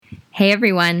Hey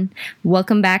everyone,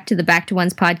 welcome back to the Back to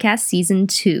Ones podcast season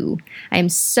 2. I am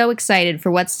so excited for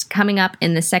what's coming up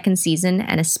in the second season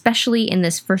and especially in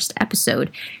this first episode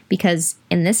because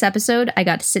in this episode I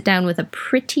got to sit down with a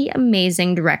pretty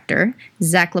amazing director,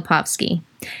 Zach Lipovsky.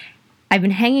 I've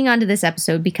been hanging on to this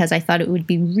episode because I thought it would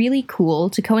be really cool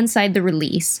to coincide the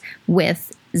release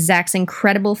with Zach's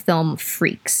incredible film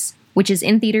Freaks, which is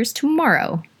in theaters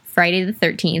tomorrow, Friday the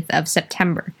 13th of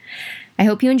September. I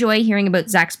hope you enjoy hearing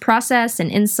about Zach's process and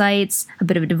insights, a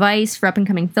bit of advice for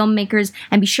up-and-coming filmmakers,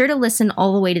 and be sure to listen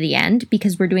all the way to the end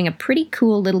because we're doing a pretty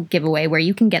cool little giveaway where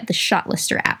you can get the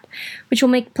Shotlister app, which will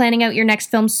make planning out your next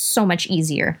film so much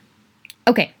easier.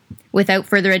 Okay, without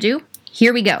further ado,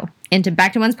 here we go into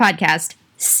Back to One's podcast,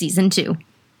 Season 2.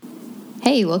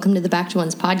 Hey, welcome to the Back to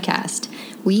One's podcast.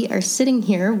 We are sitting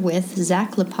here with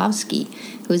Zach Lipovsky,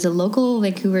 who is a local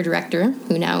Vancouver director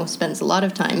who now spends a lot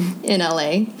of time in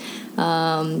LA.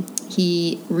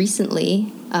 He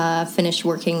recently finished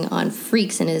working on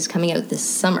Freaks and is coming out this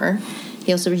summer.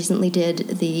 He also recently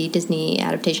did the Disney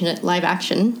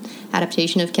live-action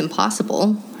adaptation of Kim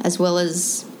Possible, as well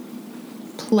as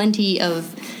plenty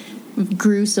of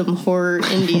gruesome horror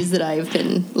indies that I've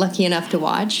been lucky enough to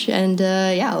watch. And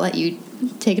I'll let you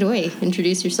take it away.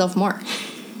 Introduce yourself more.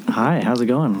 Hi, how's it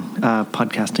going,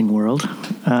 podcasting world?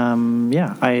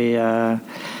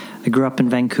 I grew up in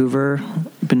Vancouver,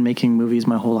 been making movies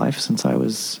my whole life since I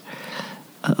was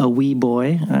a wee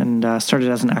boy, and started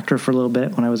as an actor for a little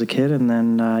bit when I was a kid, and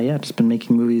then, just been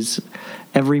making movies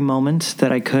every moment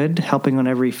that I could, helping on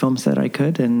every film set I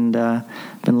could, and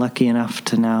been lucky enough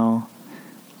to now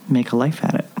make a life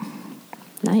at it.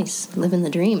 Nice. Living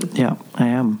the dream. Yeah, I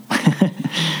am.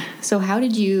 So how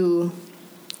did you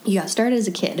got started as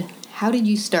a kid? How did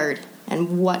you start,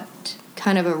 and what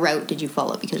kind of a route did you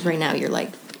follow? Because right now you're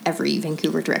like every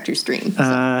Vancouver director's dream. So.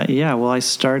 I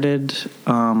started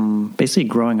basically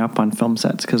growing up on film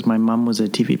sets because my mom was a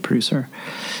TV producer,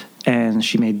 and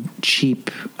she made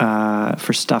cheap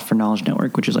for stuff for Knowledge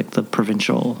Network, which is like the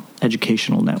provincial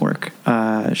educational network.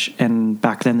 And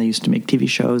back then they used to make TV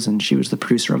shows, and she was the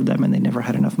producer of them, and they never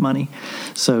had enough money.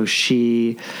 So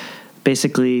she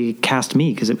basically cast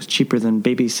me because it was cheaper than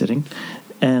babysitting.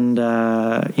 And,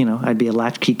 I'd be a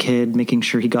latchkey kid making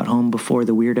sure he got home before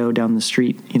the weirdo down the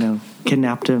street,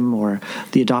 kidnapped him, or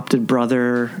the adopted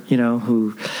brother,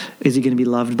 who is he going to be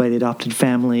loved by the adopted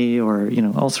family, or,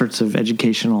 all sorts of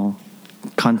educational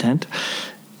content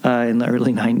in the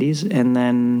early 90s. And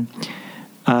then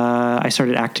I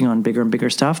started acting on bigger and bigger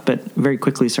stuff, but very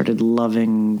quickly started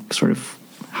loving sort of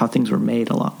how things were made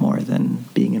a lot more than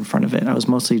being in front of it. I was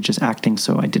mostly just acting,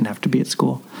 so I didn't have to be at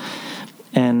school.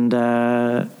 And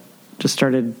just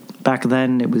started back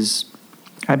then. I was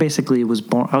born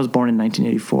in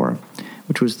 1984,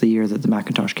 which was the year that the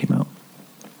Macintosh came out.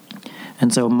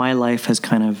 And so my life has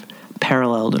kind of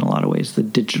paralleled in a lot of ways the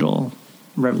digital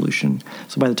revolution.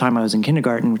 So by the time I was in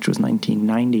kindergarten, which was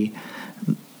 1990,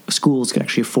 schools could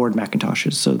actually afford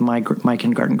Macintoshes. So my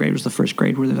kindergarten grade was the first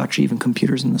grade where there's actually even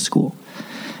computers in the school.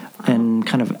 And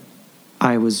kind of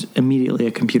I was immediately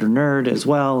a computer nerd as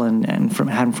well, and from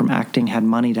acting, had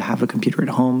money to have a computer at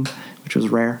home, which was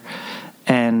rare,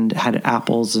 and had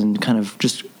Apples, and kind of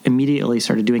just immediately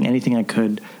started doing anything I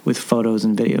could with photos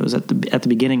and videos. At the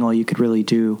beginning, all you could really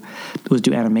do was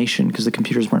do animation because the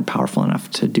computers weren't powerful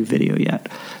enough to do video yet.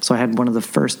 So I had one of the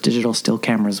first digital still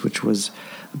cameras, which was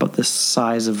about this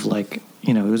size of it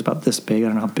was about this big. I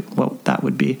don't know what that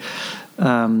would be.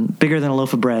 Bigger than a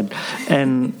loaf of bread.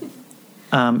 And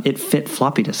it fit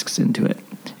floppy disks into it,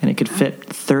 and it could fit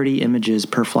 30 images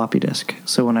per floppy disk.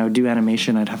 So when I would do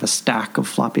animation, I'd have a stack of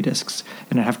floppy disks,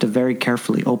 and I'd have to very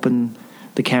carefully open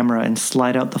the camera and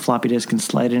slide out the floppy disk and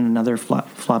slide in another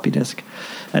floppy disk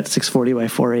at 640 by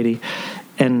 480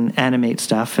 and animate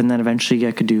stuff. And then eventually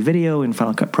I could do video, and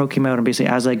Final Cut Pro came out. And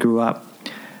basically, as I grew up,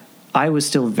 I was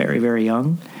still very, very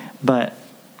young, but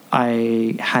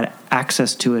I had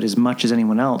access to it as much as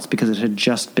anyone else because it had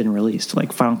just been released,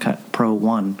 like Final Cut Pro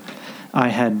 1. I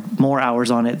had more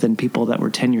hours on it than people that were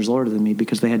 10 years older than me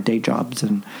because they had day jobs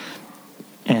and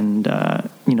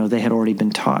they had already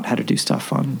been taught how to do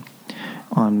stuff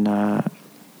on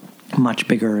much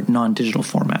bigger non-digital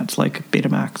formats like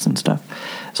Betamax and stuff.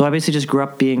 So I basically just grew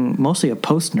up being mostly a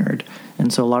post nerd,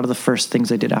 and so a lot of the first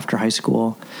things I did after high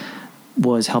school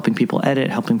was helping people edit,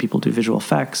 helping people do visual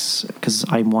effects, because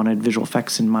I wanted visual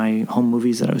effects in my home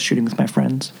movies that I was shooting with my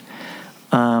friends.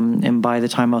 And by the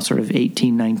time I was sort of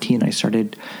 18, 19, I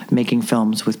started making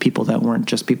films with people that weren't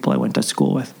just people I went to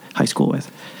high school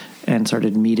with, and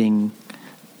started meeting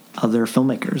other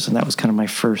filmmakers. And that was kind of my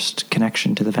first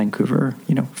connection to the Vancouver,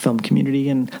 film community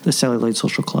and the Celluloid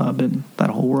Social Club and that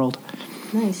whole world.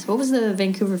 Nice. What was the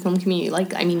Vancouver film community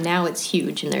like? I mean, now it's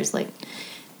huge, and there's like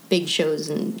big shows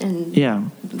and yeah.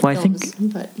 Well, films,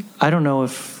 but I don't know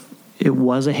if it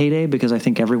was a heyday, because I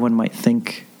think everyone might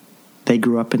think they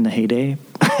grew up in the heyday.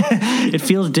 It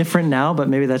feels different now, but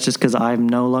maybe that's just because I'm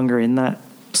no longer in that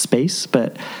space.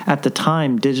 But at the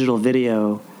time, digital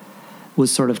video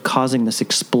was sort of causing this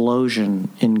explosion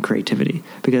in creativity,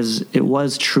 because it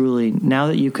was truly, now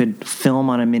that you could film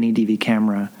on a mini DV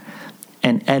camera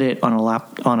and edit on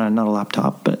not a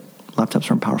laptop, but laptops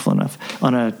weren't powerful enough,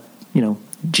 on a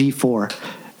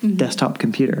G4 desktop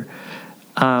computer.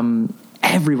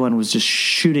 Everyone was just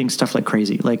shooting stuff like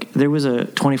crazy. Like, there was a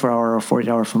 24-hour or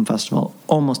 40-hour film festival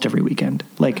almost every weekend.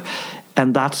 Like,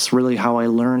 and that's really how I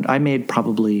learned. I made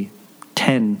probably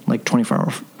 10 like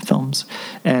 24-hour films,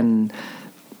 and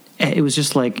it was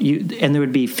just like and there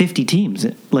would be 50 teams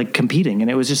like competing,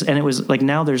 and it was like,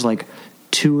 now there's like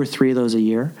 2 or 3 of those a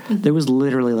year. There was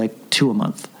literally like 2 a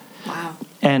month. Wow.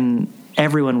 And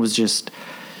everyone was just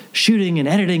shooting and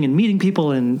editing and meeting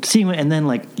people and seeing it, and then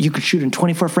like you could shoot in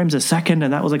 24 frames a second,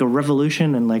 and that was like a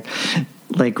revolution. And like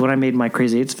when I made my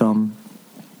Crazy Eights film,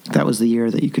 that was the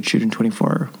year that you could shoot in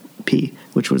 24p,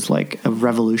 which was like a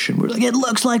revolution. We're like, it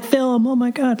looks like film, oh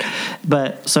my god.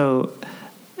 But so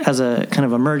as a kind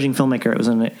of emerging filmmaker, it was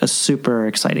a super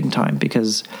exciting time,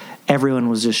 because everyone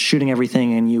was just shooting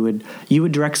everything, and you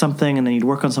would direct something, and then you'd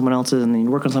work on someone else's, and then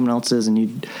you'd work on someone else's, and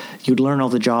you'd learn all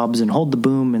the jobs and hold the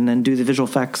boom and then do the visual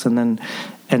effects,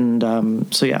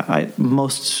 so yeah,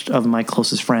 most of my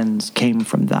closest friends came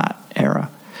from that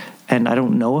era, and I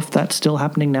don't know if that's still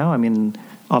happening now. I mean,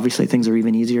 obviously things are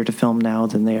even easier to film now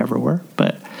than they ever were,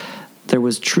 but there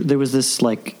was this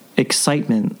like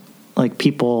excitement. Like,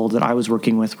 people that I was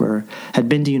working with had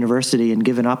been to university and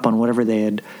given up on whatever they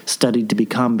had studied to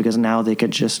become, because now they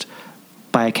could just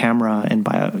buy a camera and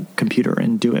buy a computer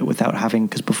and do it without having,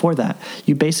 because before that,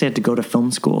 you basically had to go to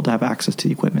film school to have access to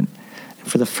the equipment.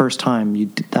 And for the first time,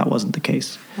 that wasn't the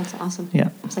case. That's awesome.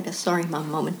 Yeah. It's like a sorry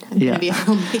mom moment. I'm going to be a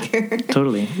filmmaker.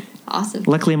 Totally. Awesome.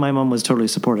 Luckily, my mom was totally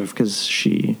supportive, because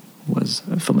she was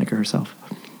a filmmaker herself.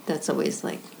 That's always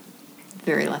like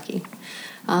very lucky.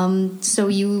 So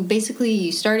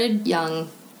you started young,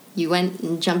 you went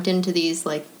and jumped into these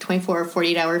like 24 or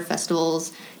 48-hour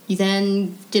festivals. You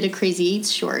then did a Crazy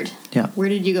Eights short. Yeah. Where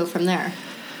did you go from there?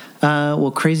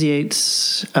 Well, Crazy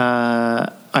Eights,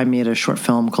 I made a short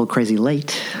film called Crazy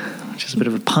Late, which is a bit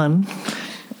of a pun.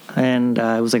 And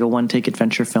it was like a one-take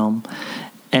adventure film.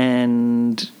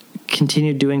 And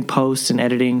continued doing post and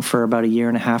editing for about 1.5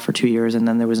 years or 2 years, and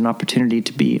then there was an opportunity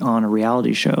to be on a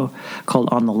reality show called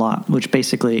On the Lot, which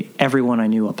basically everyone I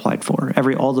knew applied for.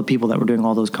 All the people that were doing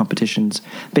all those competitions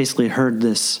basically heard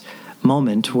this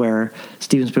moment where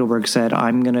Steven Spielberg said,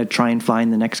 I'm going to try and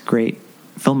find the next great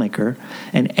filmmaker,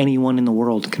 and anyone in the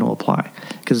world can apply,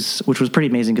 which was pretty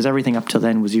amazing, because everything up till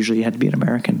then was usually you had to be an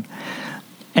American.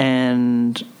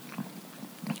 And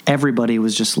everybody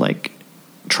was just like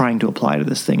trying to apply to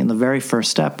this thing. And the very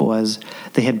first step was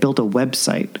they had built a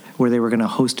website where they were going to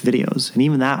host videos. And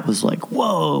even that was like,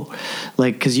 whoa,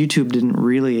 like, because YouTube didn't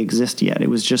really exist yet. It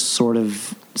was just sort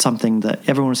of something that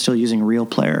everyone was still using Real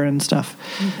Player and stuff.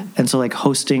 Mm-hmm. And so like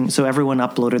hosting, so everyone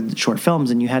uploaded short films,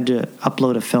 and you had to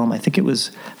upload a film. I think it was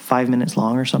 5 minutes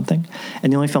long or something.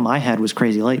 And the only film I had was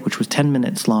Crazy Late, which was 10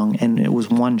 minutes long, and it was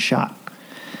one shot.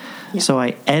 Yeah. So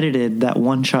I edited that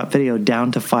one-shot video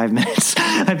down to 5 minutes.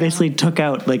 I basically took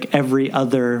out like every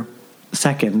other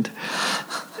second,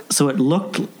 so it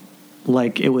looked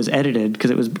like it was edited,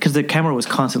 because the camera was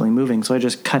constantly moving. So I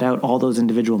just cut out all those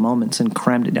individual moments and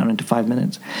crammed it down into 5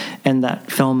 minutes. And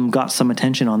that film got some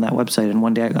attention on that website. And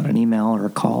one day I got an email or a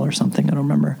call or something, I don't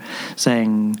remember,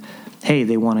 saying, hey,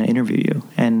 they want to interview you.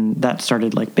 And that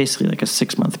started like basically like a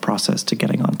 6-month process to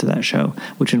getting onto that show,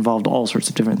 which involved all sorts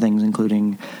of different things,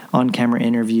 including on-camera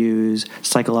interviews,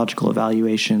 psychological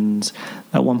evaluations.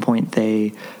 At one point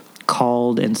they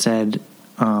called and said,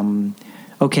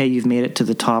 okay, you've made it to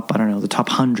the top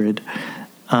 100.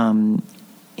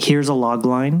 Here's a log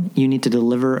line. You need to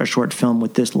deliver a short film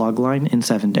with this log line in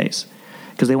 7 days.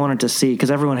 Because they wanted to see, because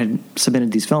everyone had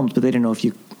submitted these films, but they didn't know if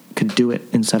you could do it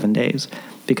in 7 days,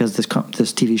 because this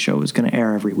TV show was going to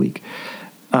air every week.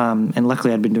 And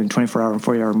luckily I'd been doing 24-hour and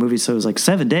 40-hour movies, so it was like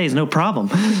 7 days, no problem.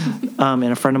 And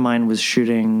a friend of mine was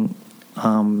shooting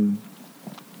a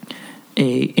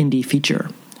indie feature,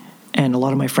 and a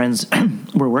lot of my friends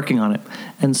were working on it.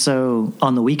 And so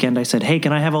on the weekend I said, hey,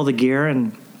 can I have all the gear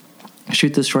and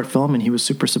shoot this short film? And he was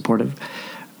super supportive.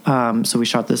 So we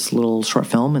shot this little short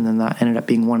film, and then that ended up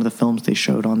being one of the films they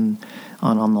showed on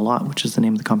the Lot, which is the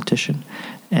name of the competition.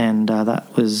 And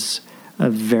that was a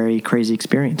very crazy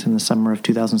experience in the summer of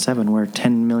 2007, where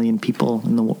 10 million people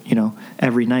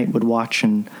every night would watch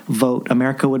and vote.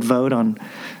 America would vote on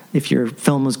if your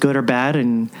film was good or bad,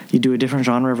 and you do a different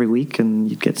genre every week, and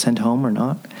you'd get sent home or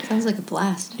not. Sounds like a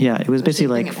blast. Yeah, it was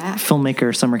basically like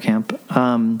filmmaker summer camp.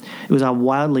 It was a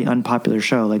wildly unpopular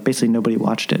show. Like, basically nobody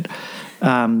watched it,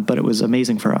 but it was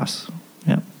amazing for us.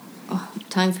 Yeah. Oh,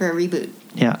 time for a reboot.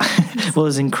 Yeah. Well, it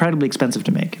was incredibly expensive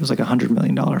to make. It was like $100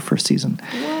 million first season.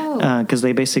 Whoa. Because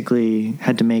they basically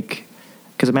had to make...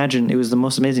 Because imagine, it was the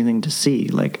most amazing thing to see.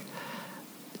 Like,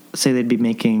 say they'd be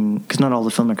making... Because not all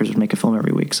the filmmakers would make a film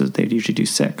every week, so they'd usually do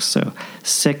 6. So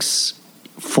 6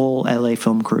 full LA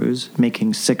film crews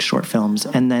making 6 short films,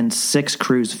 and then 6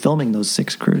 crews filming those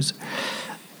 6 crews.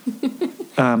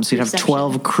 So you'd have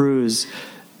 12 crews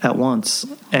at once,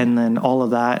 and then all of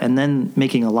that, and then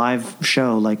making a live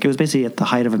show. Like, it was basically at the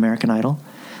height of American Idol.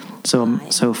 So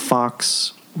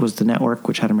Fox was the network,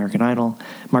 which had American Idol.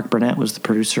 Mark Burnett was the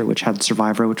producer, which had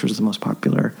Survivor, which was the most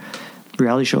popular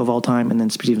reality show of all time. And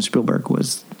then Steven Spielberg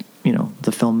was,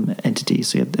 the film entity.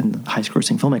 So you had the highest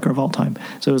grossing filmmaker of all time.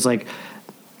 So it was like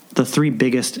the 3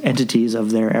 biggest entities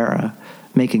of their era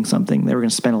making something. They were going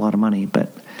to spend a lot of money,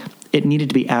 but it needed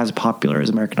to be as popular as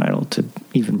American Idol to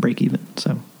even break even.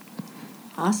 So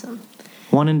awesome.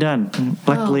 One and done.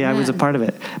 Luckily, I was a part of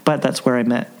it. But that's where I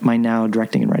met my now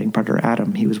directing and writing partner,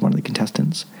 Adam. He was one of the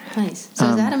contestants. Nice. So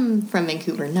is Adam from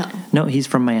Vancouver? No. No, he's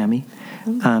from Miami.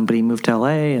 But he moved to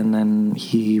LA, and then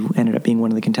he ended up being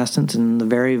one of the contestants in the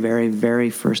very, very, very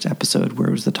first episode, where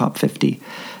it was the top 50.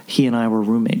 He and I were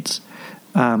roommates,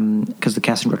 because the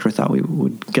casting director thought we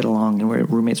would get along, and we were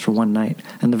roommates for one night.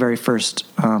 And the very first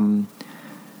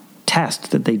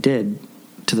test that they did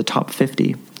to the top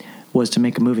 50 was to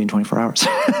make a movie in 24 hours.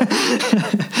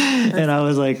 And I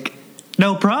was like,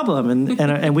 no problem.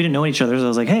 And we didn't know each other, so I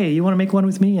was like, hey, you want to make one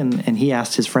with me? And he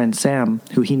asked his friend Sam,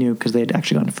 who he knew because they had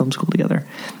actually gone to film school together.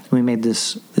 And we made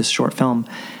this short film.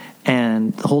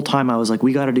 And the whole time I was like,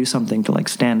 we got to do something to, like,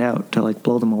 stand out, to, like,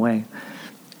 blow them away.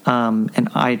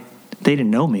 They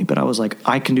didn't know me, but I was like,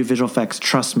 I can do visual effects.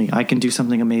 Trust me, I can do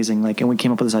something amazing. Like, and we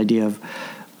came up with this idea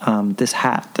of this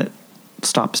hat that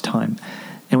stops time.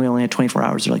 And we only had 24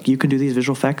 hours. They're like, you can do these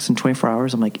visual effects in 24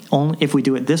 hours? I'm like, only if we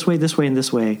do it this way, and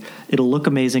this way, it'll look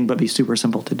amazing but be super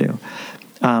simple to do.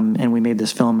 And we made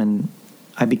this film, and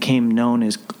I became known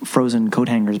as Frozen Coat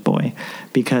Hangers Boy,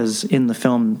 because in the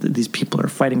film, these people are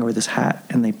fighting over this hat,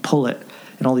 and they pull it,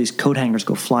 and all these coat hangers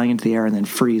go flying into the air and then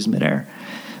freeze midair,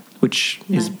 which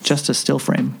is just a still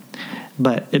frame.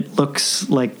 But it looks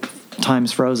like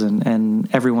time's frozen, and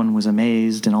everyone was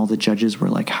amazed, and all the judges were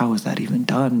like, how is that even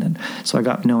done? And so I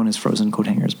got known as Frozen Coat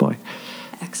Hangers Boy.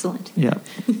 Excellent. Yeah.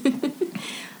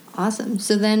 Awesome.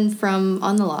 So then from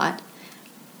On the Lot,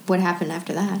 what happened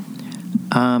after that?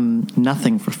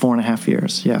 Nothing for 4.5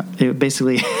 years. Yeah. It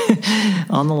basically,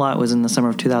 On the Lot was in the summer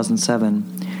of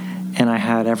 2007, and I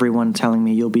had everyone telling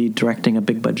me, you'll be directing a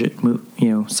big budget,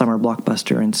 summer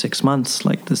blockbuster in 6 months.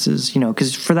 Like, this is,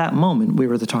 because for that moment, we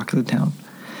were the talk of the town.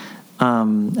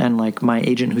 And like my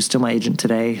agent, who's still my agent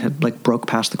today, had like broke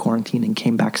past the quarantine and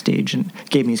came backstage and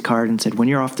gave me his card and said, when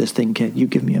you're off this thing, kid, you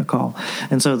give me a call.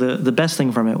 And so the best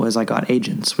thing from it was I got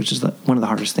agents, which is one of the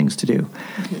hardest things to do.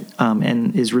 Mm-hmm.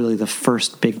 And is really the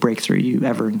first big breakthrough you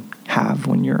ever have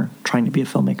when you're trying to be a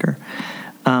filmmaker.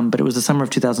 But it was the summer of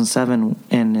 2007,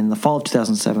 and in the fall of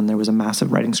 2007, there was a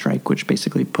massive writing strike, which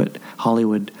basically put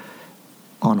Hollywood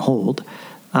on hold.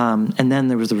 And then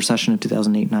there was the recession of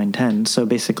 2008, 9, 10. So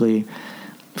basically,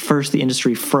 first the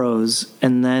industry froze,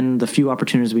 and then the few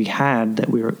opportunities we had that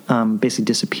we were basically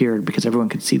disappeared because everyone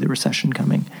could see the recession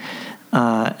coming.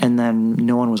 And then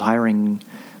no one was hiring.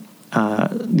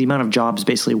 The amount of jobs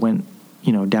basically went,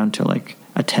 down to like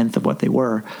a tenth of what they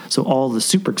were. So all the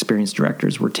super experienced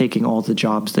directors were taking all the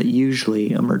jobs that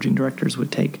usually emerging directors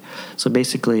would take. So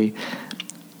basically,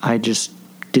 I just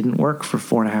didn't work for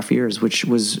 4.5 years, which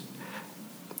was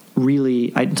really,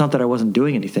 it's not that I wasn't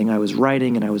doing anything. I was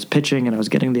writing, and I was pitching, and I was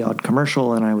getting the odd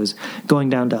commercial, and I was going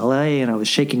down to LA, and I was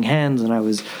shaking hands, and I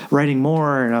was writing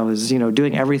more, and I was,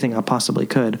 doing everything I possibly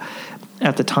could.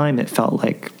 At the time, it felt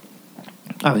like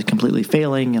I was completely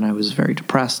failing, and I was very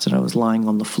depressed, and I was lying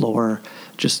on the floor,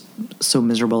 just so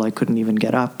miserable I couldn't even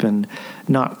get up, and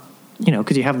not,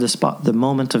 because you have the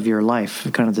moment of your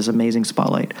life, kind of this amazing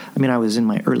spotlight. I mean, I was in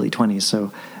my early 20s,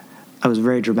 so I was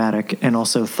very dramatic, and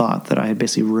also thought that I had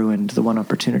basically ruined the one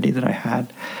opportunity that I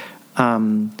had.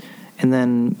 And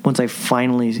then once I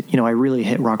finally, I really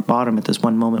hit rock bottom at this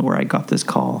one moment where I got this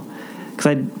call.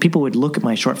 Because people would look at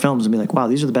my short films and be like, wow,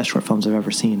 these are the best short films I've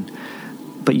ever seen.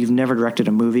 But you've never directed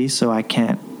a movie, so I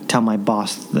can't tell my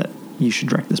boss that you should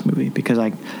direct this movie. Because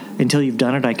until you've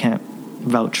done it, I can't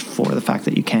vouch for the fact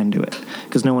that you can do it,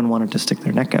 because no one wanted to stick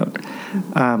their neck out,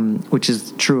 which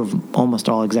is true of almost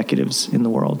all executives in the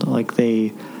world. Like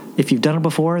if you've done it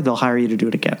before, they'll hire you to do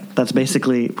it again. That's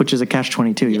basically, which is a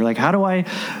catch-22. You're like, how do I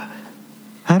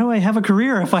have a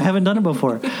career if I haven't done it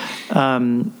before?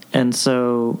 And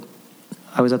so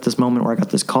I was at this moment where I got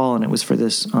this call, and it was for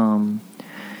this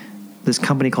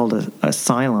company called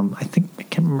Asylum. I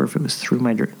can't remember if it was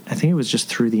I think it was just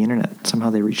through the internet. Somehow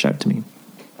they reached out to me.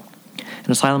 And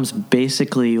Asylum's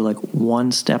basically like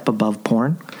one step above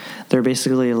porn. They're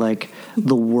basically like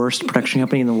the worst production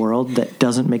company in the world that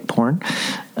doesn't make porn.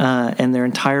 And their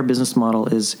entire business model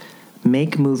is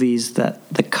make movies that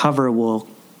the cover will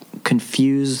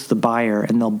confuse the buyer,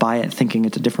 and they'll buy it thinking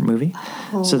it's a different movie.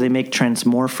 So they make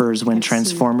Transmorphers when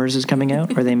Transformers is coming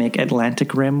out, or they make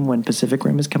Atlantic Rim when Pacific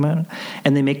Rim is coming out,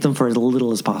 and they make them for as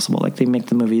little as possible. Like they make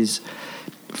the movies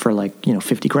for like, you know,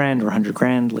 $50,000 or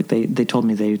 $100,000. Like they told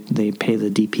me they pay the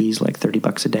DPs like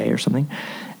 $30 a day or something.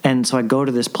 And so I go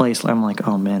to this place, I'm like,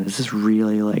 oh man, is this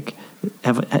really like,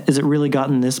 is it really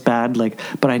gotten this bad? Like,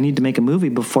 but I need to make a movie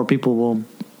before people will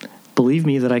believe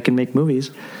me that I can make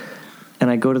movies. And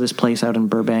I go to this place out in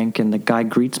Burbank, and the guy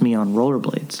greets me on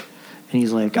rollerblades. And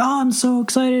he's like, oh, I'm so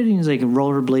excited. And he's like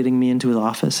rollerblading me into his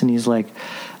office. And he's like,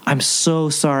 I'm so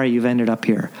sorry you've ended up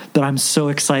here, but I'm so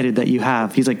excited that you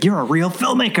have. He's like, you're a real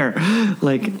filmmaker.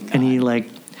 Like, and he like,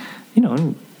 you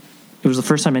know, it was the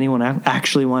first time anyone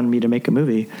actually wanted me to make a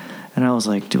movie. And I was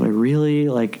like, do I really?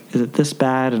 Like, is it this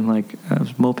bad? And like, I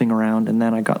was moping around. And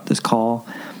then I got this call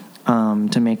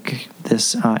to make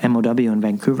this MOW in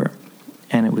Vancouver.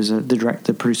 And it was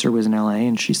the producer was in LA,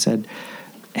 and she said,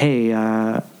 hey,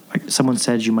 someone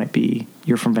said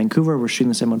you're from Vancouver, we're shooting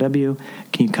this MOW,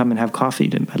 can you come and have coffee?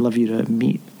 I'd love you to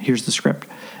meet. Here's the script.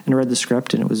 And I read the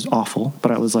script, and it was awful,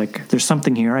 but I was like, there's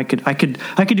something here. I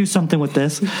could do something with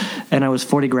this. And I was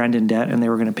 $40,000 in debt, and they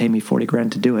were going to pay me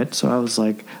 $40,000 to do it. So I was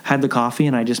like, had the coffee,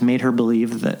 and I just made her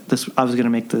believe that I was going to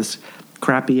make this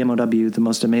crappy MOW the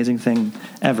most amazing thing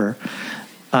ever.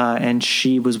 And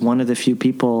she was one of the few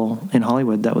people in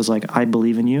Hollywood that was like, I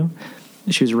believe in you.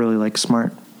 She was really like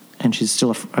smart, and she's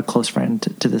still a close friend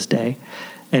to this day.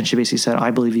 And she basically said,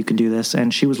 I believe you can do this.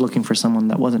 And she was looking for someone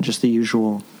that wasn't just the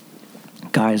usual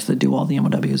guys that do all the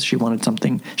MOWs. She wanted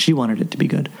it to be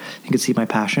good. You could see my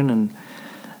passion.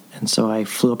 And so I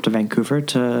flew up to Vancouver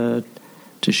to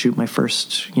shoot my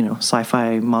first, you know,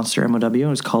 sci-fi monster MOW. It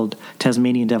was called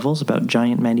Tasmanian Devils, about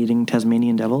giant man-eating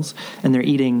Tasmanian devils. And they're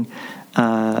eating,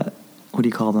 what do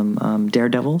you call them?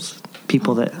 Daredevils,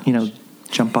 people that, you know,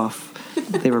 jump off.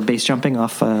 They were base jumping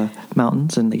off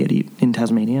mountains, and they get eaten in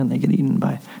Tasmania, and they get eaten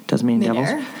by Tasmanian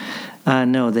devils.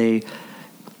 No,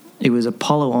 it was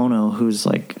Apollo Ono, who's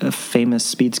like a famous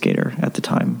speed skater at the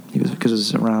time. Because it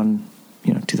was around,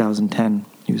 you know, 2010.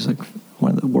 He was like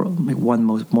one of the world, like won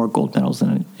more gold medals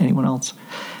than anyone else.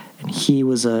 And he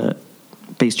was a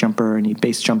base jumper, and he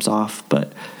base jumps off,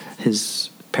 but his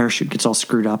parachute gets all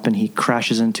screwed up, and he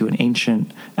crashes into an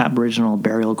ancient Aboriginal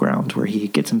burial ground where he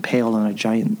gets impaled on a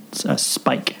giant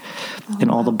spike, and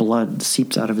all the blood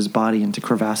seeps out of his body into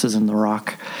crevasses in the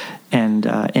rock, and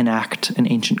enact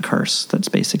an ancient curse that's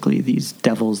basically these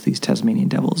devils, these Tasmanian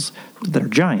devils that are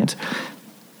giant,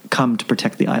 come to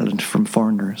protect the island from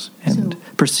foreigners and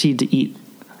proceed to eat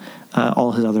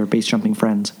all his other base jumping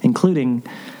friends, including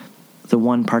the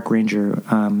one park ranger,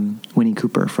 Winnie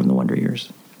Cooper from the Wonder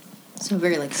Years. So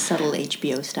very like subtle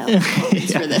HBO style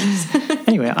for this.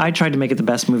 Anyway, I tried to make it the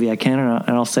best movie I can, and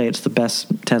I'll say it's the best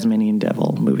Tasmanian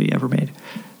Devil movie ever made.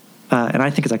 And I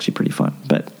think it's actually pretty fun,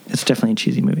 but it's definitely a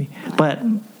cheesy movie. But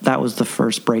that was the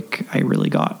first break I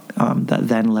really got, that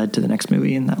then led to the next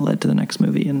movie, and that led to the next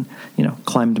movie, and, you know,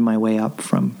 climbed my way up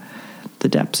from the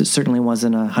depths. It certainly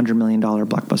wasn't a $100 million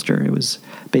blockbuster. It was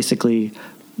basically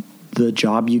the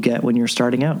job you get when you're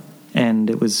starting out. And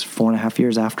it was 4.5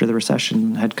 years after the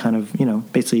recession had kind of, you know,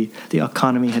 basically the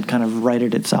economy had kind of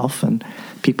righted itself, and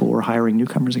people were hiring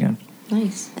newcomers again.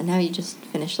 Nice. And now you just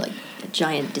finished like a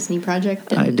giant Disney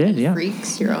project. I did, yeah.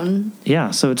 Freaks, your own.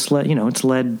 Yeah. So it's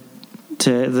led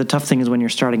to, the tough thing is when you're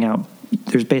starting out,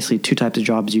 there's basically two types of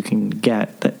jobs you can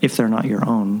get that if they're not your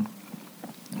own,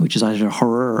 which is either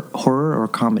horror or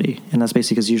comedy. And that's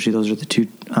basically because usually those are the two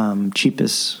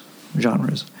cheapest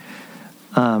genres.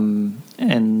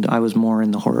 And I was more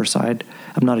in the horror side.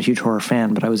 I'm not a huge horror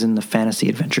fan, but I was in the fantasy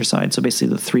adventure side. So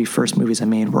basically the three first movies I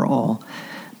made were all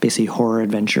basically horror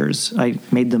adventures. I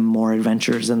made them more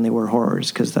adventures than they were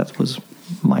horrors because that was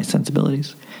my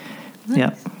sensibilities. Nice.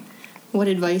 Yeah. What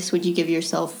advice would you give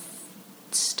yourself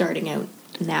starting out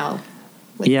now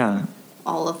with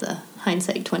all of the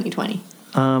hindsight 2020?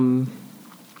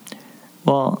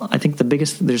 Well, I think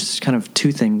there's kind of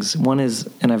two things. One is,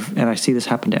 and I see this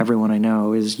happen to everyone I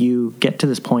know, is you get to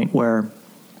this point where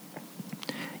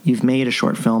you've made a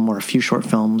short film or a few short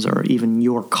films or even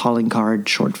your calling card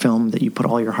short film that you put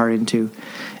all your heart into,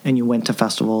 and you went to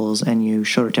festivals and you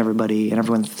showed it to everybody and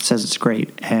everyone says it's great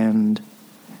and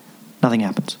nothing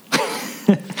happens.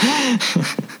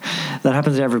 That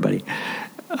happens to everybody.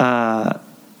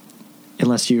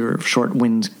 Unless your short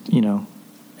wins,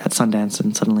 at Sundance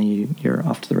and suddenly you're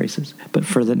off to the races. But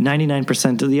for the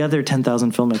 99% of the other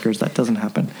 10,000 filmmakers, that doesn't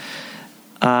happen.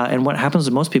 And what happens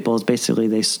to most people is basically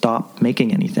they stop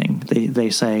making anything.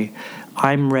 They say,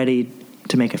 I'm ready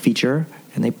to make a feature,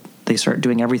 and they start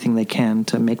doing everything they can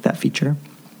to make that feature.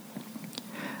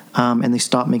 And they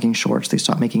stop making shorts. They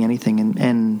stop making anything.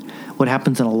 And what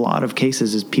happens in a lot of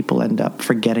cases is people end up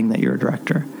forgetting that you're a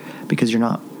director because you're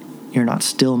not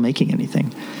still making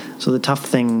anything. So the tough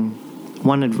thing,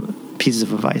 piece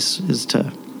of advice is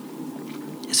to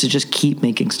just keep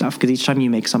making stuff, because each time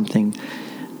you make something,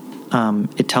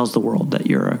 it tells the world that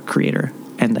you're a creator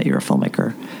and that you're a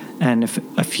filmmaker. And if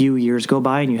a few years go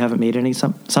by and you haven't made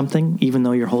something, even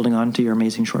though you're holding on to your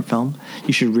amazing short film,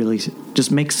 you should really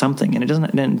just make something. And it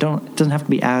doesn't have to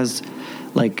be as,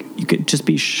 like, you could just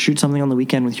shoot something on the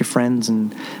weekend with your friends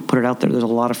and put it out there. There's a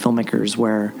lot of filmmakers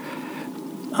where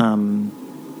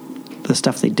the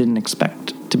stuff they didn't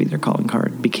expect to be their calling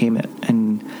card became it.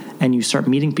 And you start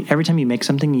meeting, every time you make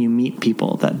something, you meet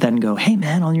people that then go, hey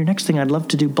man, on your next thing, I'd love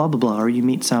to do blah, blah, blah. Or you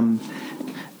meet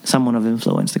someone of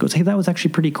influence that goes, hey, that was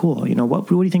actually pretty cool. What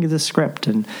do you think of this script?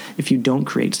 And if you don't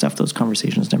create stuff, those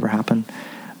conversations never happen.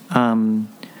 And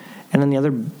then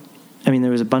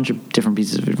there was a bunch of different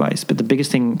pieces of advice, but the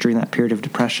biggest thing during that period of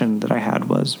depression that I had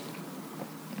was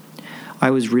I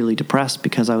was really depressed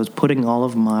because I was putting all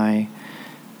of my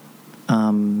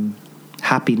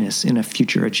happiness in a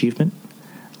future achievement.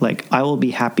 Like, I will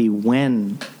be happy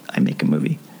when I make a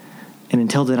movie. And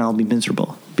until then, I'll be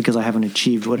miserable because I haven't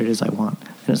achieved what it is I want.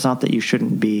 And it's not that you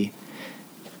shouldn't be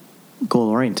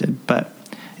goal-oriented, but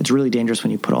it's really dangerous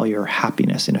when you put all your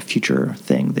happiness in a future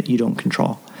thing that you don't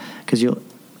control. Because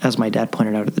as my dad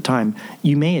pointed out at the time,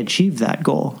 you may achieve that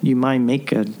goal. You might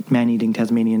make a man-eating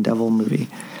Tasmanian devil movie,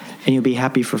 and you'll be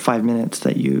happy for 5 minutes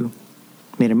that you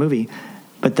made a movie.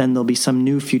 But then there'll be some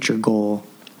new future goal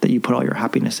that you put all your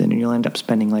happiness in, and you'll end up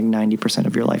spending like 90%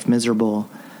 of your life miserable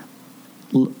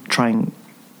trying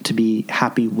to be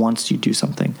happy once you do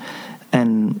something.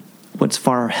 And what's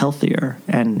far healthier,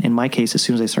 and in my case, as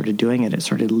soon as I started doing it, it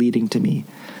started leading to me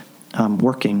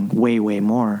working way, way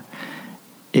more,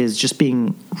 is just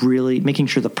making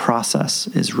sure the process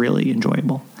is really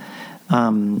enjoyable.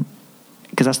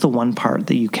 Because that's the one part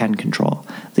that you can control.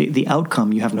 The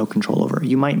outcome you have no control over.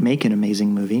 You might make an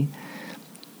amazing movie,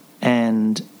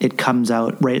 and it comes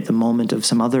out right at the moment of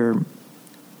some other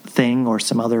thing or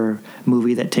some other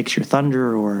movie that takes your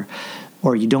thunder, or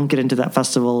you don't get into that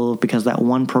festival because that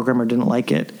one programmer didn't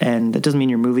like it. And it doesn't mean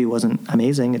your movie wasn't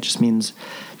amazing. It just means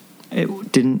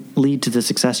it didn't lead to the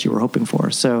success you were hoping for.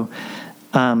 So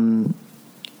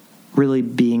really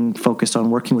being focused on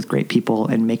working with great people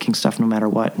and making stuff no matter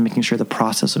what, and making sure the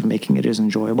process of making it is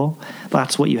enjoyable.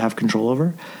 That's what you have control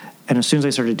over. And as soon as I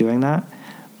started doing that,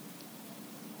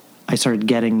 I started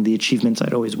getting the achievements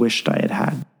I'd always wished I had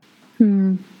had.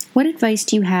 What advice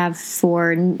do you have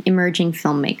for emerging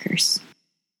filmmakers?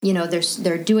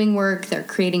 They're doing work, they're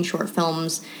creating short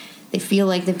films, they feel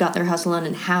like they've got their hustle on,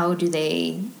 and how do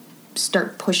they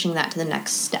start pushing that to the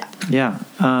next step? Yeah.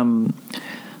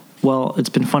 Well, it's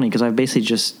been funny because I basically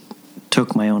just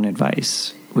took my own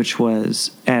advice,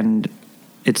 and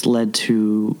it's led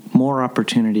to more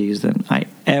opportunities than I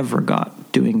ever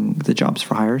got doing the jobs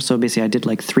for hire. So basically I did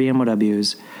like 3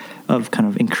 MOWs of kind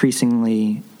of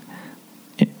increasingly,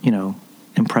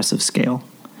 impressive scale,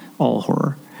 all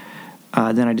horror.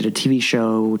 Then I did a TV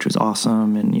show, which was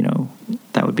awesome. And,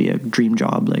 that would be a dream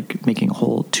job, like making a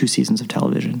whole 2 seasons of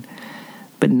television.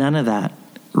 But none of that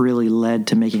really led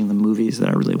to making the movies that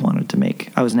I really wanted to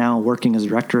make. I was now working as a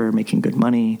director, making good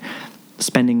money,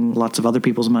 spending lots of other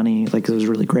people's money. Like, it was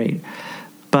really great.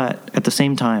 But at the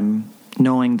same time,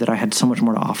 knowing that I had so much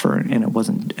more to offer, and I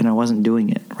wasn't doing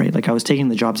it, right? Like, I was taking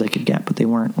the jobs I could get, but they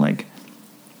weren't like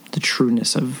the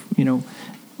trueness of,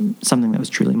 something that was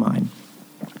truly mine.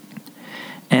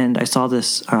 And I saw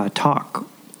this talk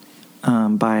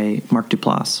by Mark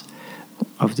Duplass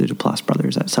of the Duplass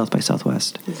brothers at South by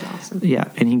Southwest. He's awesome.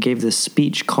 Yeah, and he gave this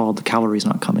speech called "The Cavalry's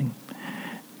Not Coming,"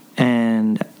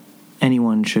 and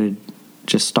anyone should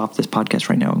just stop this podcast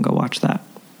right now and go watch that,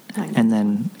 and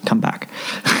then come back.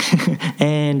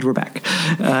 And we're back.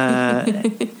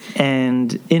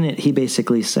 And in it, he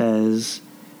basically says,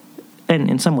 and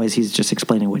in some ways he's just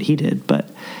explaining what he did, but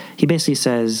he basically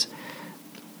says,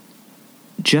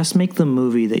 just make the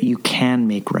movie that you can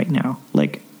make right now.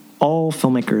 Like, all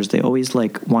filmmakers, they always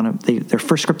like want to, their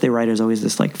first script they write is always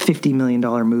this like $50 million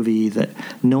movie that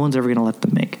no one's ever going to let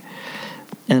them make.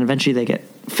 And eventually they get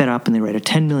fed up and they write a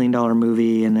 $10 million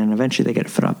movie, and then eventually they get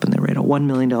fed up and they write a $1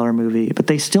 million movie, but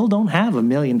they still don't have $1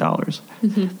 million.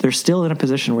 Mm-hmm. They're still in a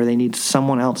position where they need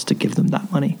someone else to give them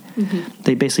that money. Mm-hmm.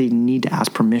 They basically need to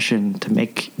ask permission to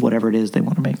make whatever it is they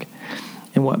want to make.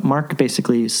 And what Mark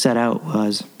basically set out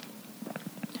was,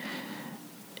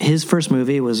 his first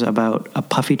movie was about a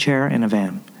puffy chair and a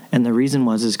van. And the reason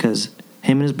is because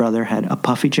him and his brother had a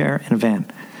puffy chair and a van.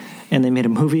 And they made a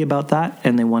movie about that,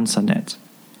 and they won Sundance.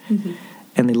 Mm-hmm.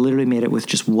 And they literally made it with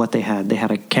just what they had. They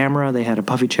had a camera, they had a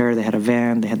puffy chair, they had a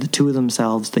van, they had the two of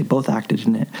themselves. They both acted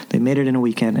in it. They made it in a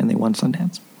weekend, and they won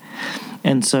Sundance.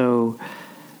 And so,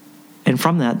 and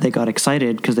from that, they got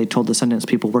excited because they told the Sundance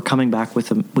people, we're coming back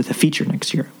with a feature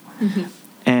next year. Mm-hmm.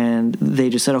 And they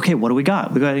just said, okay, what do we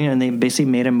got? And they basically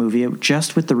made a movie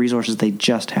just with the resources they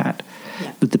just had.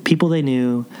 Yeah. With the people they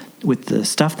knew, with the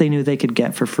stuff they knew they could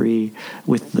get for free,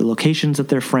 with the locations that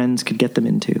their friends could get them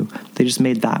into. They just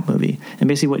made that movie. And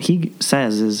basically what he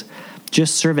says is,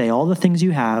 just survey all the things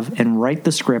you have and write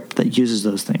the script that uses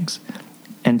those things.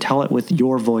 And tell it with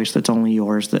your voice that's only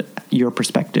yours, that your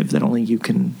perspective that only you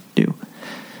can do.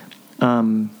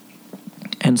 And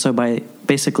so by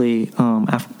basically,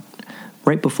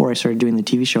 right before I started doing the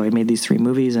TV show, I made these 3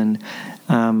 movies, and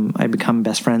I become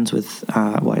best friends with,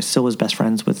 I still was best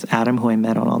friends with Adam, who I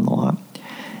met on the lot.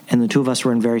 And the two of us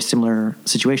were in very similar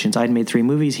situations. I'd made 3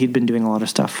 movies. He'd been doing a lot of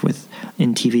stuff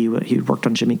in TV. He worked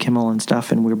on Jimmy Kimmel and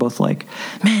stuff, and we were both like,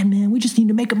 man, we just need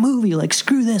to make a movie. Like,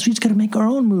 screw this. We just got to make our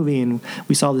own movie. And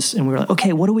we saw this, and we were like,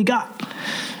 okay, what do we got?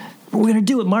 We're going to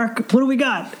do it, Mark. What do we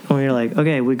got? And we were like,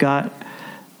 okay,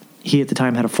 he at the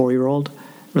time had a 4-year-old.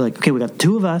 We're like, okay, we got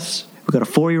 2 of us. We've got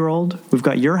a 4-year-old. We've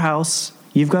got your house.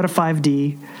 You've got a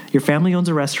 5D. Your family owns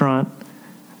a restaurant.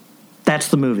 That's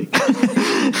the movie.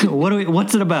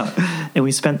 What's it about? And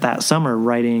we spent that summer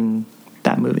writing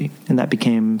that movie, and that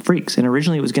became Freaks. And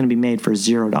originally it was going to be made for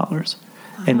 $0,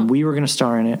 and we were going to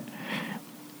star in it.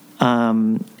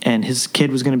 And his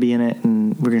kid was going to be in it,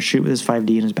 and we were going to shoot with his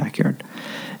 5D in his backyard.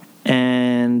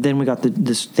 And then we got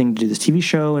this thing to do this TV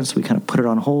show, and so we kind of put it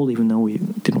on hold, even though we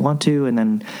didn't want to. And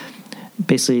then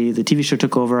basically the TV show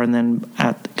took over, and then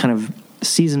at kind of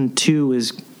season 2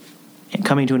 is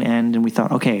coming to an end, and we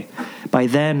thought, okay, by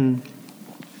then,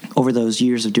 over those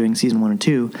years of doing season 1 and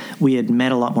 2, we had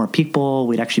met a lot more people.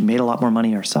 We'd actually made a lot more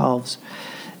money ourselves,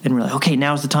 and we're like, okay,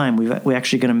 now's the time. We're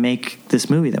actually going to make this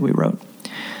movie that we wrote.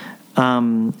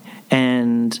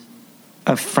 And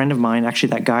a friend of mine, actually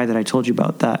that guy that I told you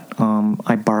about, that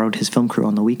I borrowed his film crew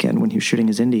on the weekend when he was shooting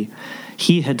his indie,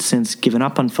 he had since given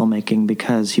up on filmmaking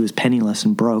because he was penniless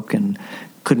and broke and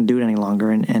couldn't do it any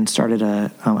longer, and started a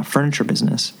furniture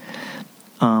business,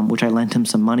 which I lent him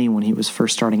some money when he was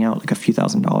first starting out, like a few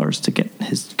 $1,000s to get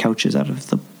his couches out of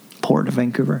the port of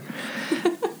Vancouver.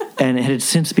 And it had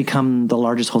since become the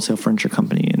largest wholesale furniture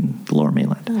company in the Lower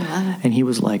Mainland. Oh, wow. And he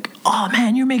was like, oh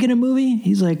man, you're making a movie?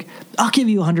 He's like, I'll give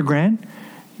you $100,000.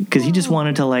 Because he just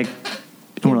wanted to like,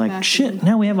 and we're like, shit,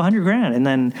 now we have $100,000. And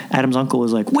then Adam's uncle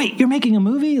was like, wait, you're making a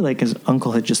movie? Like, his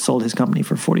uncle had just sold his company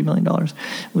for $40 million.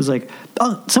 It was like,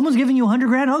 oh, someone's giving you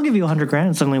 $100,000? I'll give you $100,000.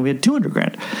 And suddenly we had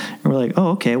 $200,000. And we're like,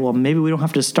 oh, okay, well, maybe we don't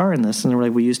have to star in this. And we're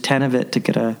like, we used 10 of it to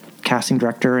get a casting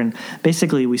director. And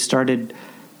basically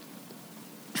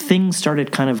things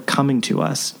started kind of coming to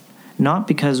us, not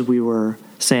because we were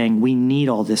saying we need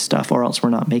all this stuff or else we're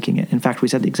not making it. In fact, we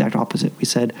said the exact opposite. We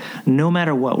said, no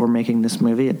matter what, we're making this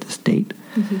movie at this date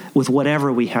with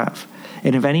whatever we have.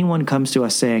 And if anyone comes to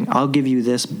us saying, I'll give you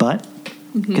this, but,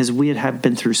 because we had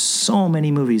been through so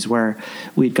many movies where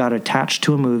we'd got attached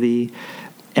to a movie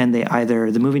and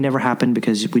the movie never happened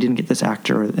because we didn't get this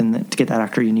actor, and to get that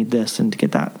actor you need this, and to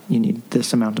get that you need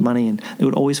this amount of money, and it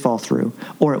would always fall through,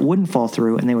 or it wouldn't fall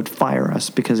through and they would fire us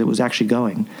because it was actually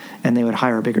going, and they would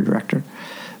hire a bigger director.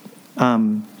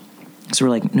 So we're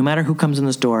like, no matter who comes in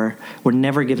this door, we're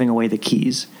never giving away the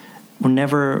keys.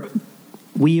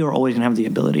 We are always going to have the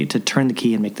ability to turn the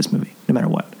key and make this movie, no matter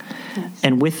what. Nice.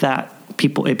 And with that,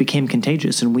 it became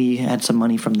contagious, and we had some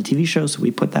money from the TV show, so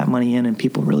we put that money in, and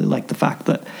people really liked the fact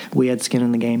that we had skin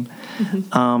in the game.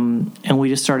 And we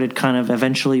just started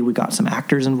eventually we got some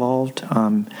actors involved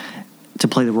to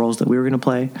play the roles that we were going to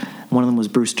play. One of them was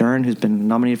Bruce Dern, who's been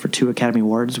nominated for 2 Academy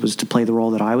Awards, was to play the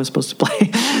role that I was supposed to play.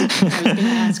 I was going to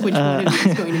ask which one it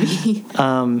was going to be.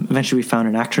 Eventually we found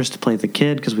an actress to play the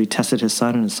kid because we tested his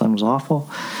son, and his son was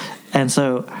awful. And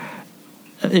so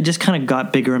it just kind of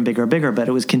got bigger and bigger and bigger, but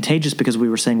it was contagious because we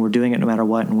were saying we're doing it no matter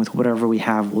what, and with whatever we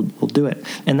have, we'll do it.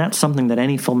 And that's something that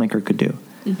any filmmaker could do,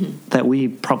 that we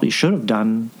probably should have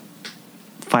done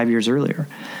 5 years earlier.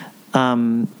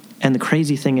 And the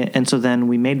crazy thing, and so then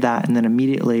we made that, and then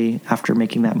immediately after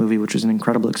making that movie, which was an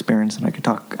incredible experience, and I could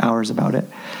talk hours about it,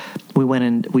 we went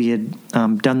and we had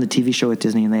done the TV show at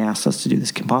Disney, and they asked us to do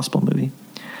this Kim Possible movie,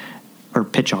 or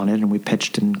pitch on it, and we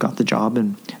pitched and got the job.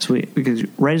 And so because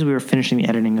right as we were finishing the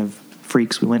editing of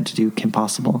Freaks, we went to do Kim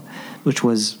Possible, which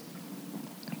was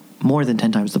more than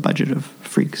 10 times the budget of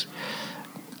Freaks.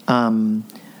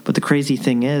 But the crazy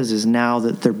thing is now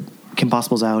that Kim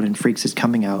Possible's out and Freaks is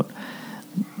coming out,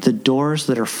 the doors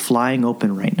that are flying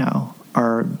open right now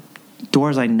are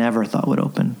doors I never thought would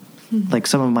open. Like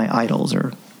some of my idols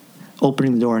are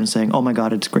opening the door and saying, "Oh my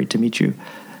God, it's great to meet you,"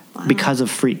 because of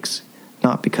Freaks.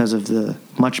 Not because of the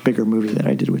much bigger movie that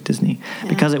I did with Disney,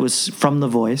 because it was from the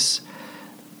voice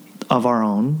of our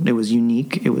own. It was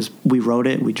unique. We wrote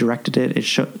it, we directed it. It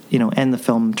showed, and the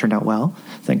film turned out well,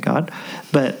 thank God.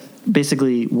 But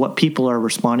basically, what people are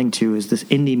responding to is this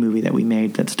indie movie that we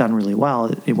made that's done really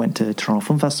well. It went to Toronto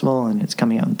Film Festival, and it's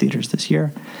coming out in theaters this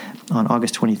year on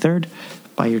August 23rd.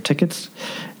 Buy your tickets.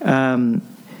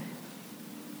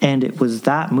 And it was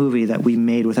that movie that we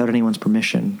made without anyone's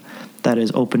permission that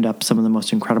has opened up some of the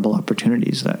most incredible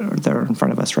opportunities that are in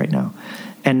front of us right now.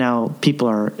 And now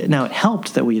it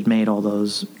helped that we had made all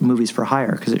those movies for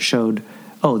hire, because it showed,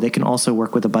 they can also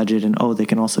work with a budget, and they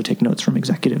can also take notes from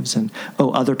executives, and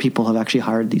other people have actually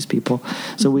hired these people.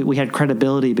 So we had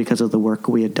credibility because of the work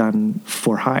we had done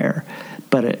for hire.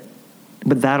 But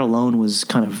that alone was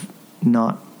kind of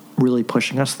not really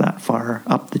pushing us that far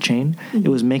up the chain. It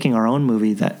was making our own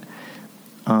movie that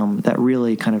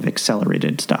really kind of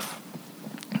accelerated stuff.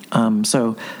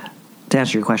 So to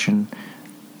answer your question,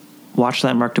 watch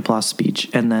that Marc Duplass speech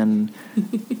and then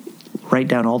write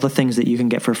down all the things that you can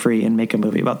get for free and make a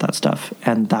movie about that stuff.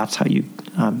 And that's how you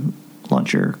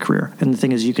launch your career. And the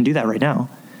thing is, you can do that right now.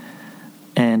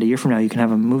 And a year from now, you can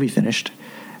have a movie finished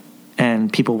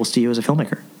and people will see you as a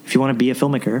filmmaker. If you want to be a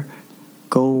filmmaker,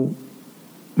 go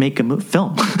make a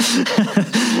film.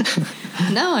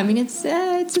 No, I mean,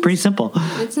 it's pretty simple.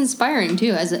 It's inspiring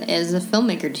too, as a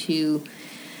filmmaker to.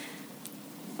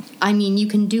 I mean, you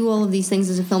can do all of these things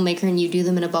as a filmmaker, and you do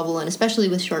them in a bubble, and especially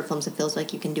with short films, it feels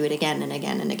like you can do it again and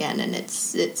again and again, and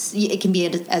it can be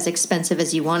as expensive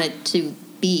as you want it to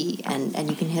be, and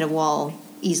you can hit a wall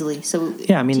easily. So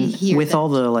yeah, I mean, with all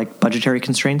the budgetary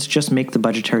constraints, just make the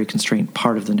budgetary constraint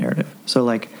part of the narrative. So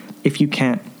if you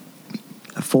can't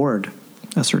afford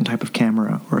a certain type of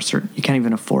camera, or you can't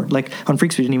even afford, on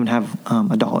Freaks we didn't even have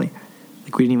a dolly.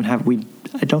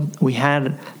 We had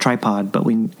a tripod, but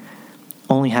we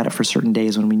only had it for certain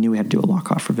days when we knew we had to do a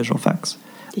lock off for visual effects.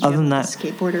 Did Other you have than that, a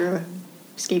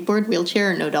skateboard,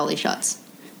 wheelchair, or no dolly shots?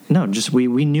 No, just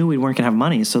we knew we weren't gonna have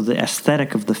money, so the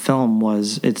aesthetic of the film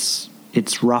was it's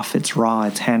rough, it's raw,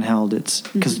 it's handheld, it's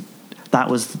because that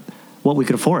was what we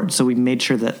could afford. So we made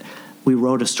sure that we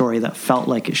wrote a story that felt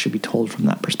like it should be told from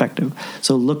that perspective.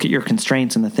 So look at your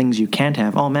constraints and the things you can't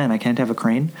have. Oh man, I can't have a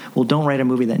crane. Well, don't write a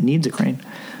movie that needs a crane.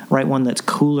 Write one that's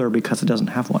cooler because it doesn't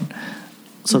have one.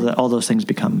 So that all those things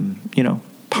become,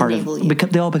 part of.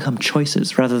 They all become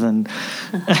choices rather than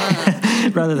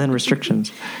rather than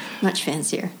restrictions. Much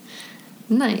fancier.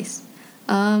 Nice.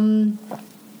 Yeah.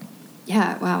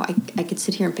 Wow. I could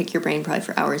sit here and pick your brain probably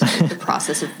for hours about the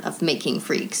process of making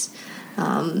Freaks.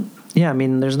 Yeah, I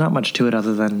mean, there's not much to it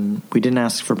other than we didn't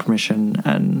ask for permission,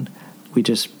 and we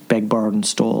just begged, borrowed, and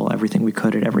stole everything we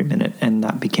could at every minute, and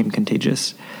that became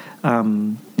contagious.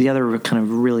 The other kind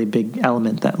of really big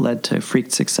element that led to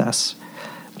Freak's success,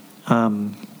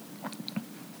 there's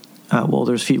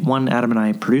one, Adam and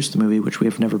I produced the movie, which we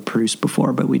have never produced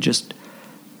before, but we just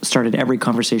started every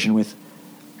conversation with,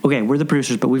 okay, we're the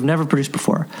producers, but we've never produced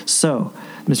before. So,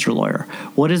 Mr. Lawyer,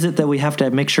 what is it that we have to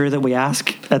make sure that we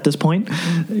ask at this point?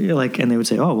 And they would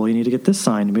say, oh, well, you need to get this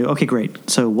signed. And we go, okay, great.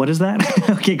 So what is that?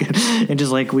 Okay, good. And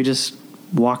we just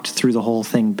walked through the whole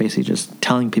thing, basically just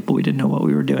telling people we didn't know what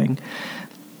we were doing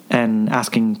and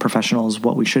asking professionals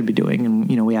what we should be doing.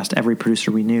 And, we asked every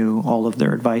producer we knew all of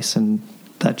their advice, and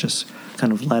that just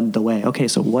kind of led the way. Okay,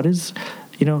 so what is,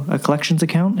 a collections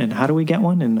account, and how do we get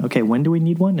one? And okay, when do we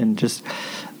need one? And just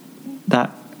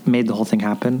that made the whole thing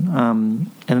happen. And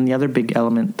then the other big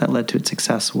element that led to its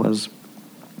success was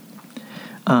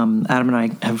Adam and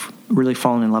I have really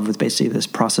fallen in love with basically this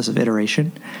process of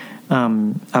iteration.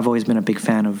 I've always been a big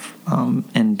fan of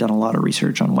and done a lot of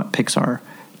research on what Pixar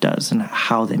does and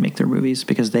how they make their movies,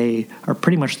 because they are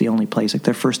pretty much the only place.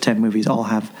 Their first 10 movies all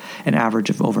have an average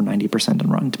of over 90%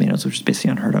 on Rotten Tomatoes, which is basically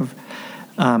unheard of.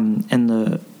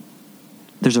 And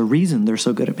there's a reason they're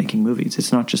so good at making movies.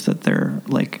 It's not just that they're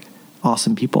like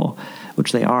awesome people,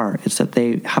 which they are. It's that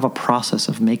they have a process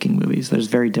of making movies that is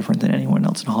very different than anyone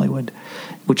else in Hollywood,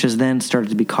 which has then started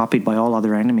to be copied by all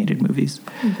other animated movies,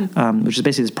 which is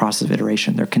basically this process of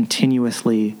iteration. They're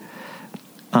continuously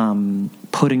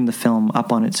putting the film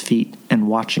up on its feet and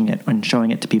watching it and showing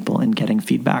it to people and getting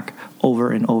feedback over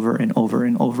and over and over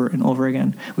and over and over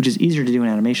again, which is easier to do in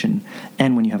animation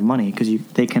and when you have money, because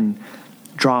they can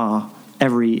draw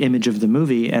every image of the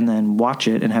movie and then watch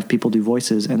it and have people do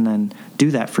voices and then do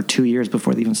that for 2 years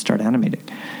before they even start animating.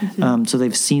 So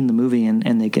they've seen the movie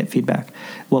and they get feedback.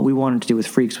 What we wanted to do with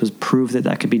Freaks was prove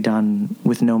that could be done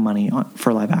with no money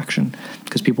for live action,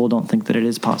 because people don't think that it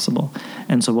is possible.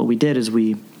 And so what we did is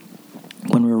when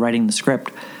we were writing the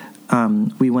script,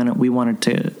 we wanted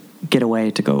to get away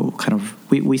to go kind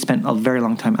of, we spent a very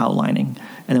long time outlining,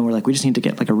 and then we're like, we just need to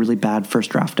get like a really bad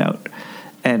first draft out.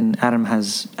 And Adam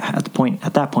has at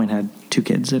that point had 2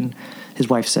 kids, and his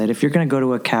wife said, if you're going to go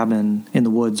to a cabin in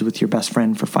the woods with your best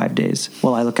friend for 5 days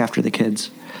while I look after the kids,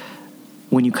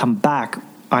 when you come back,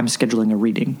 I'm scheduling a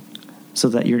reading, so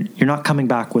that you're not coming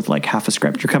back with like half a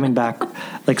script. You're coming back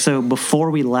like, so before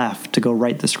we left to go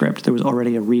write the script, there was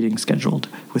already a reading scheduled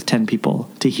with 10 people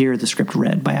to hear the script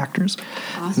read by actors.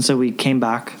 Awesome. And so we came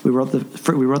back, we wrote the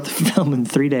film in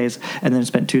 3 days, and then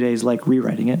spent 2 days like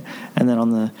rewriting it. And then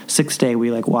on the 6th day,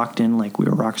 we like walked in like we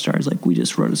were rock stars. Like, we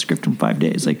just wrote a script in 5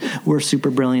 days. Like, we're super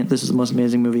brilliant. This is the most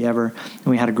amazing movie ever. And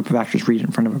we had a group of actors read it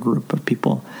in front of a group of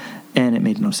people. And it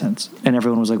made no sense. And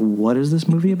everyone was like, what is this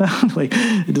movie about? Like,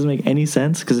 it doesn't make any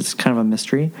sense, because it's kind of a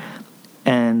mystery.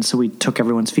 And so we took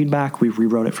everyone's feedback, we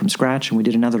rewrote it from scratch, and we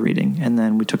did another reading. And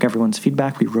then we took everyone's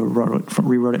feedback, we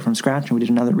rewrote it from scratch, and we did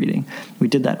another reading. We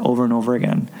did that over and over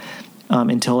again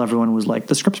until everyone was like,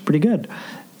 the script's pretty good.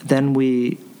 Then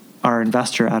our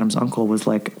investor, Adam's uncle, was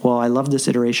like, well, I love this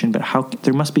iteration, but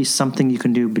there must be something you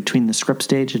can do between the script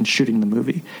stage and shooting the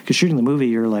movie. Because shooting the movie,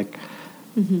 you're like,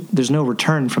 there's no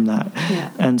return from that.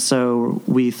 Yeah. And so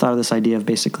we thought of this idea of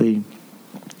basically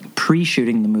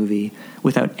pre-shooting the movie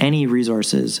without any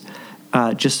resources,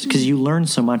 just because you learn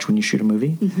so much when you shoot a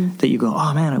movie that you go,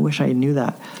 oh man, I wish I knew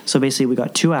that. So basically we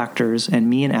got 2 actors and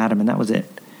me and Adam, and that was it.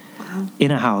 Wow.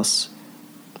 In a house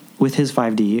with his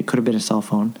 5D. It could have been a cell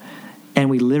phone. And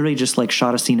we literally just like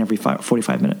shot a scene every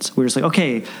 45 minutes. We were just like,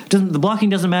 okay, the blocking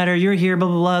doesn't matter. You're here, blah,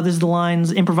 blah, blah. This is the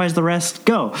lines. Improvise the rest.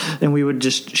 Go. And we would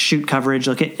just shoot coverage.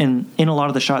 Like, and in a lot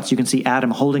of the shots, you can see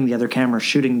Adam holding the other camera,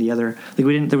 shooting the other.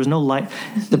 Like, there was no light.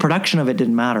 The production of it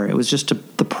didn't matter. It was just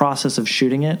the process of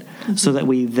shooting it, so that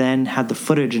we then had the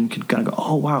footage and could kind of go,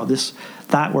 oh, wow,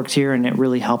 that worked here. And it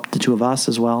really helped the 2 of us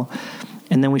as well.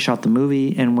 And then we shot the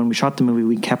movie. And when we shot the movie,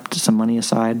 we kept some money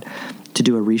aside to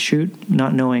do a reshoot,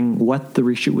 not knowing what the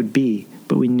reshoot would be,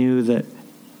 but we knew that,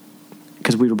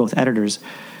 because we were both editors,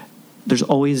 you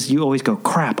always go,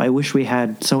 crap, I wish we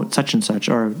had such and such,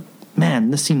 or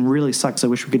man, this scene really sucks, I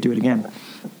wish we could do it again.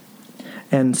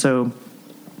 And so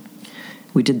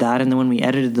we did that, and then when we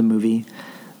edited the movie,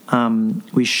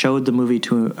 we showed the movie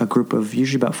to a group of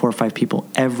usually about 4 or 5 people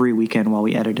every weekend while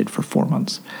we edited for 4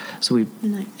 months. So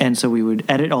we would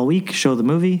edit all week, show the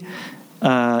movie,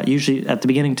 usually at the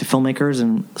beginning to filmmakers,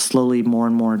 and slowly more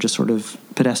and more just sort of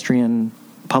pedestrian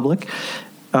public.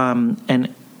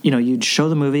 And, you'd show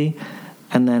the movie,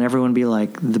 and then everyone would be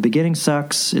like, the beginning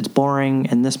sucks, it's boring,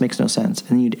 and this makes no sense. And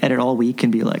then you'd edit all week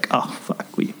and be like, oh, fuck,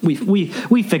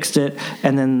 we fixed it.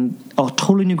 And then a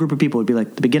totally new group of people would be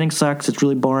like, the beginning sucks, it's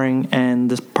really boring, and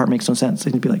this part makes no sense.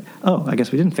 And you'd be like, oh, I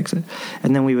guess we didn't fix it.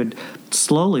 And then we would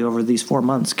slowly, over these 4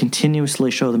 months,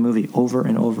 continuously show the movie over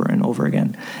and over and over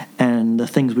again. And the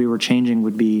things we were changing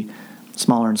would be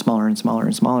smaller and smaller and smaller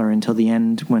and smaller until the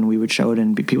end, when we would show it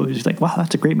and people would be like, wow,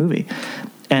 that's a great movie.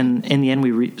 And in the end,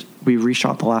 we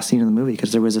reshot the last scene of the movie,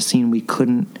 because there was a scene we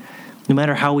couldn't, no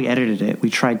matter how we edited it, we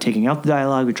tried taking out the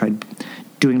dialogue, we tried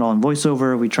doing it all in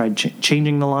voiceover, we tried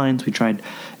changing the lines, we tried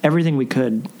everything we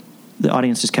could. The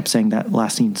audience just kept saying that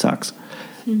last scene sucks.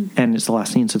 And it's the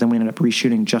last scene. So then we ended up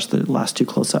reshooting just the last 2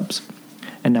 close-ups.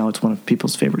 And now it's one of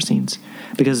people's favorite scenes,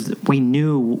 because we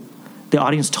knew, the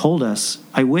audience told us,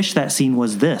 I wish that scene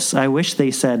was this. I wish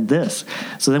they said this.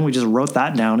 So then we just wrote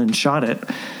that down and shot it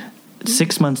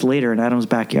 6 months later in Adam's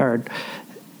backyard,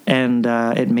 and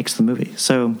it makes the movie.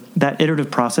 So that iterative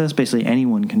process, basically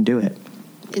anyone can do it.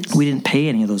 We didn't pay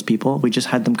any of those people. We just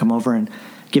had them come over and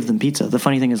give them pizza. The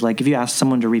funny thing is, like, if you ask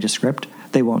someone to read a script,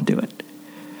 they won't do it.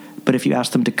 But if you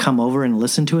ask them to come over and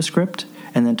listen to a script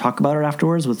and then talk about it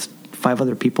afterwards with 5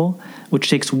 other people,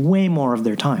 which takes way more of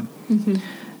their time,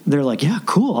 they're like, yeah,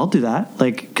 cool, I'll do that.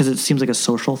 Like, because it seems like a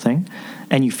social thing,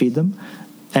 and you feed them.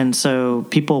 And so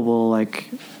people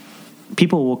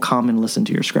will come and listen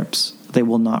to your scripts. They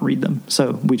will not read them.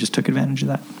 So we just took advantage of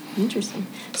that. Interesting.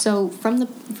 So from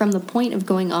the point of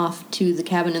going off to the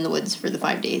cabin in the woods for the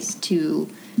 5 days to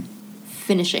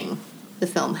finishing the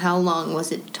film, how long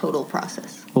was it total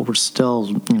process? Well, we're still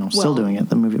doing it.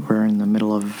 The movie, we're in the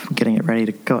middle of getting it ready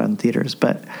to go out in theaters,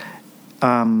 but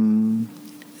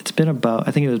it's been about,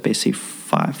 I think it was basically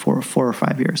 4 or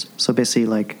 5 years. So basically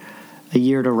like a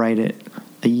year to write it,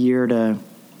 a year to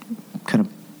kind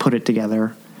of put it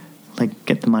together, like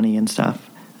get the money and stuff,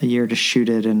 a year to shoot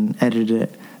it and edit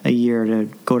it, a year to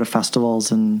go to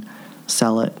festivals and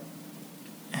sell it,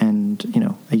 and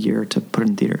a year to put it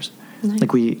in theaters. Nice.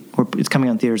 Like it's coming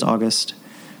out in theaters August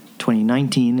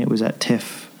 2019. It was at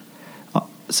TIFF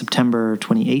September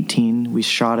 2018. We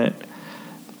shot it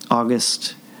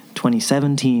August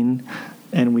 2017,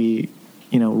 and we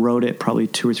wrote it probably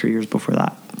 2 or 3 years before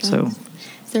that. Nice. So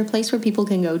is there a place where people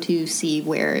can go to see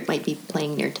where it might be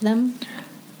playing near to them?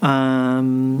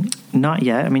 Not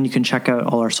yet. I mean, you can check out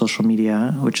all our social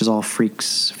media, which is all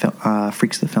Freaks Film.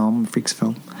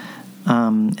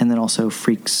 And then also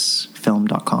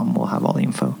freaksfilm.com will have all the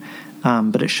info.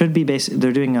 But it should be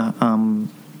they're doing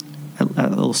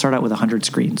it'll start out with 100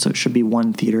 screens, so it should be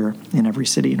one theater in every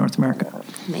city in North America.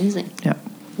 Amazing. Yeah.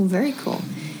 Well, very cool.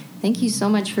 Thank you so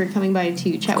much for coming by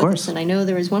to chat with us. And I know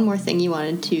there was one more thing you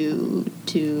wanted to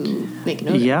make a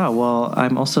note of. Yeah, well,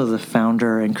 I'm also the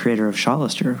founder and creator of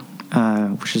Shotlister,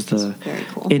 which is the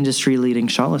industry-leading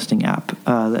shot listing app.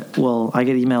 I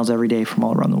get emails every day from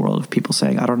all around the world of people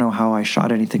saying, I don't know how I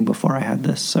shot anything before I had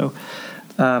this. So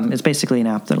it's basically an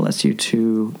app that lets you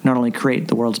to not only create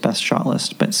the world's best shot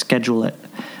list, but schedule it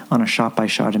on a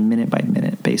shot-by-shot and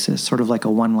minute-by-minute basis, sort of like a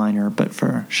one-liner, but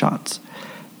for shots.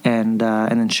 And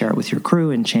then share it with your crew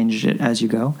and change it as you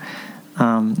go.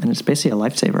 And it's basically a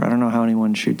lifesaver. I don't know how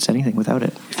anyone shoots anything without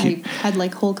it. I had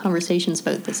whole conversations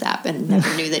about this app and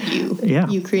never knew that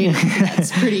you created it.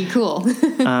 That's pretty cool.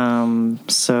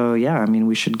 So, yeah, I mean,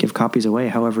 we should give copies away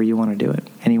however you want to do it.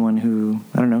 Anyone who,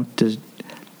 I don't know, does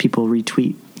people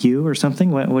retweet you or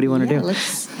something? What do you want to do?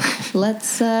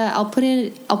 Let's I'll put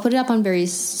it up on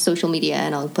various social media,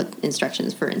 and I'll put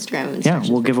instructions for Instagram and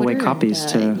we'll give away copies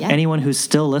to anyone who's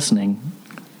still listening.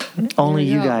 Only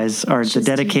you guys are the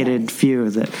dedicated few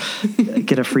that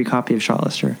get a free copy of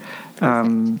Shotlister.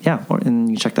 And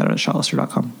you check that out at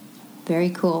shotlister.com.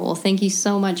 Very cool. Well, thank you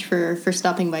so much for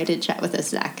stopping by to chat with us,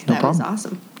 Zach. No That problem. was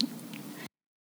awesome.